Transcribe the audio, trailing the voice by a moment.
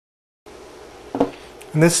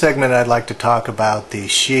In this segment I'd like to talk about the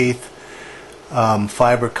sheath,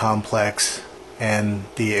 fiber complex, and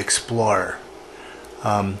the Explorer.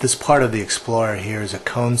 This part of the Explorer here is a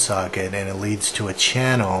cone socket, and it leads to a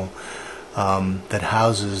channel that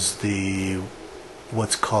houses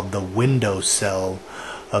what's called the window cell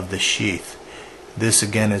of the sheath. This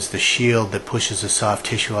again is the shield that pushes the soft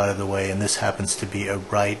tissue out of the way, and this happens to be a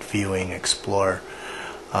right viewing Explorer.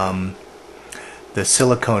 The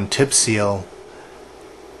silicone tip seal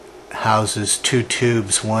houses two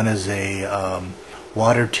tubes. One is a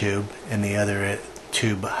water tube, and the other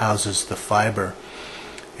tube houses the fiber.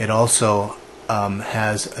 It also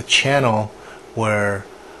has a channel where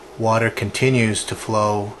water continues to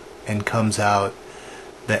flow and comes out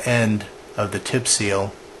the end of the tip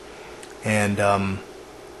seal, and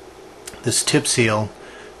this tip seal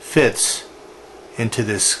fits into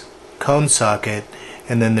this cone socket,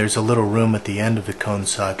 and then there's a little room at the end of the cone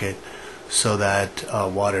socket so that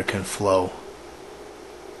water can flow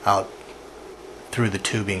out through the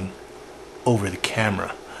tubing over the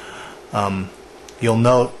camera. You'll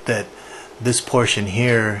note that this portion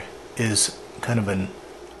here is kind of an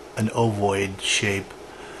ovoid shape.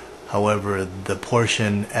 However, the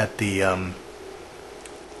portion at the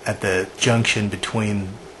junction between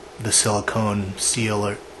the silicone seal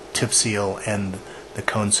or tip seal and the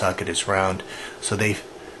cone socket is round. So they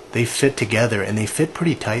fit together, and they fit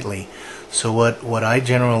pretty tightly. So what I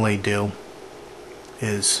generally do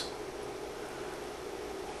is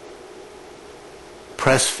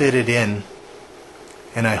press fit it in,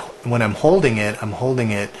 and when I'm holding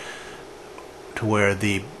it to where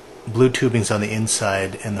the blue tubing's on the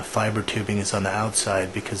inside and the fiber tubing is on the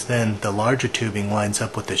outside, because then the larger tubing lines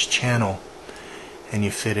up with this channel and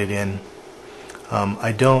you fit it in.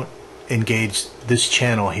 I don't engage this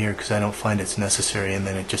channel here because I don't find it's necessary, and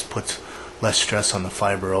then it just puts less stress on the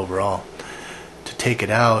fiber overall. To take it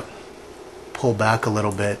out, pull back a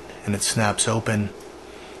little bit and it snaps open.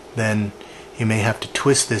 Then you may have to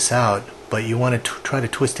twist this out, but you want to try to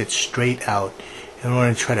twist it straight out. You don't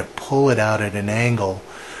want to try to pull it out at an angle,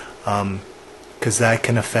 because that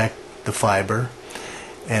can affect the fiber,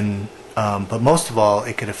 and but most of all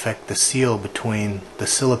it could affect the seal between the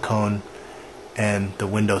silicone and the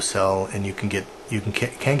window cell, and you can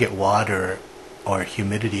get water or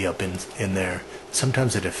humidity up in there.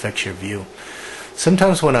 Sometimes it affects your view.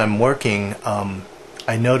 Sometimes when I'm working,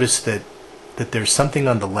 I notice that there's something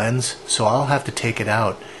on the lens, so I'll have to take it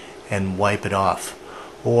out and wipe it off.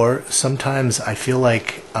 Or sometimes I feel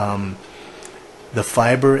like the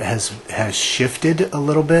fiber has shifted a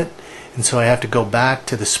little bit, and so I have to go back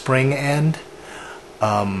to the spring end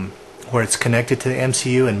where it's connected to the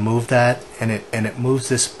MCU and move that, and it moves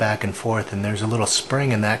this back and forth, and there's a little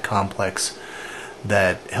spring in that complex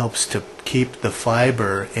that helps to keep the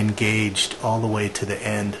fiber engaged all the way to the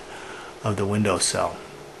end of the window cell.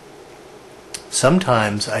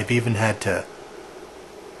 Sometimes I've even had to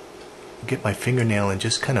get my fingernail and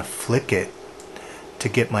just kind of flick it to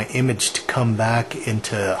get my image to come back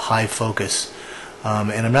into high focus,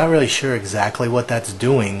 and I'm not really sure exactly what that's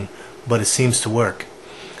doing, but it seems to work.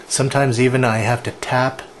 Sometimes even I have to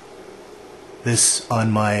tap this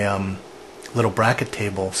on my little bracket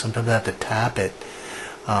table. Sometimes I have to tap it,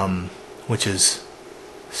 which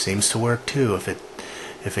seems to work too.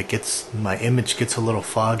 If it gets, my image gets a little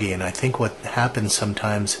foggy, and I think what happens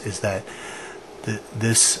sometimes is that the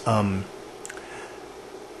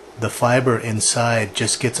fiber inside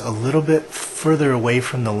just gets a little bit further away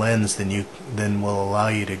from the lens than will allow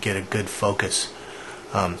you to get a good focus.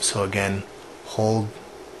 So again, hold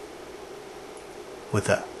with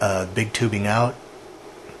a big tubing out,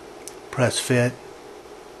 press fit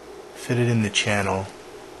it in the channel.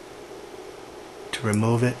 To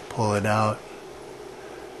remove it, pull it out,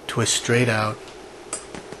 twist straight out,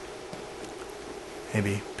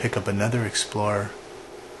 maybe pick up another Explorer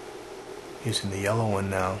using the yellow one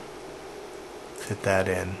now, fit that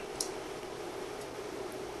in,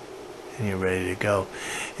 and you're ready to go.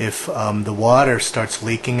 If the water starts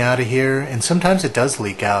leaking out of here, and sometimes it does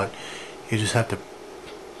leak out, you just have to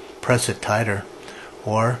press it tighter,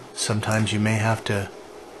 or sometimes you may have to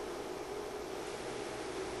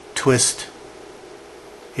twist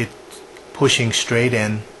it pushing straight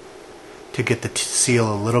in to get the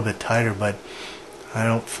seal a little bit tighter, but I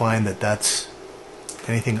don't find that that's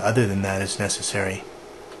anything other than that is necessary.